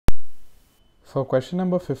For question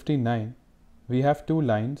number 59, we have two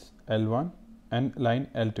lines L1 and line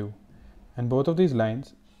L2, and both of these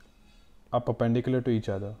lines are perpendicular to each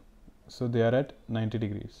other, so they are at 90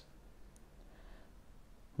 degrees.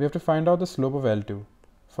 We have to find out the slope of L2.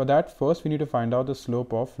 For that, first we need to find out the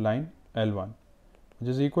slope of line L1, which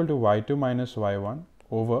is equal to y2 minus y1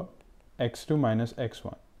 over x2 minus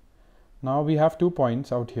x1. Now we have 2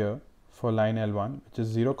 points out here for line L1, which is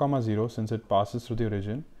 0, 0 since it passes through the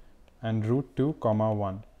origin, and root 2,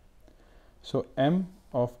 1. So m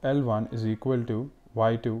of L1 is equal to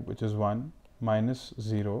y2, which is 1, minus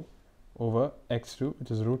 0 over x2, which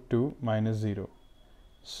is root 2 minus 0.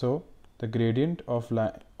 So the gradient of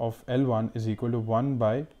L1 is equal to 1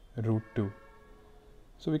 by root 2.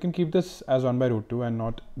 So we can keep this as 1 by root 2 and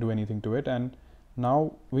not do anything to it. And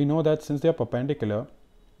now we know that since they are perpendicular,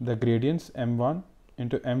 the gradients m1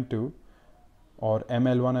 into m2 or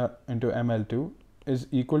ml1 into ml2 is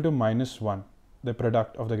equal to minus 1, the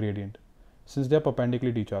product of the gradient, since they are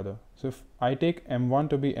perpendicular to each other. So if I take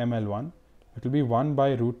m1 to be ml1, it will be 1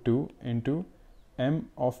 by root 2 into m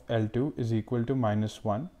of L2 is equal to minus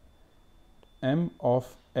 1. M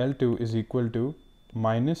of L2 is equal to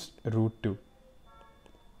minus root 2.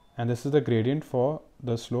 And this is the gradient for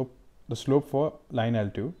the slope for line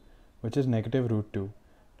L2, which is negative root 2.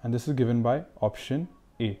 And this is given by option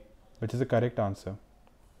A, which is the correct answer.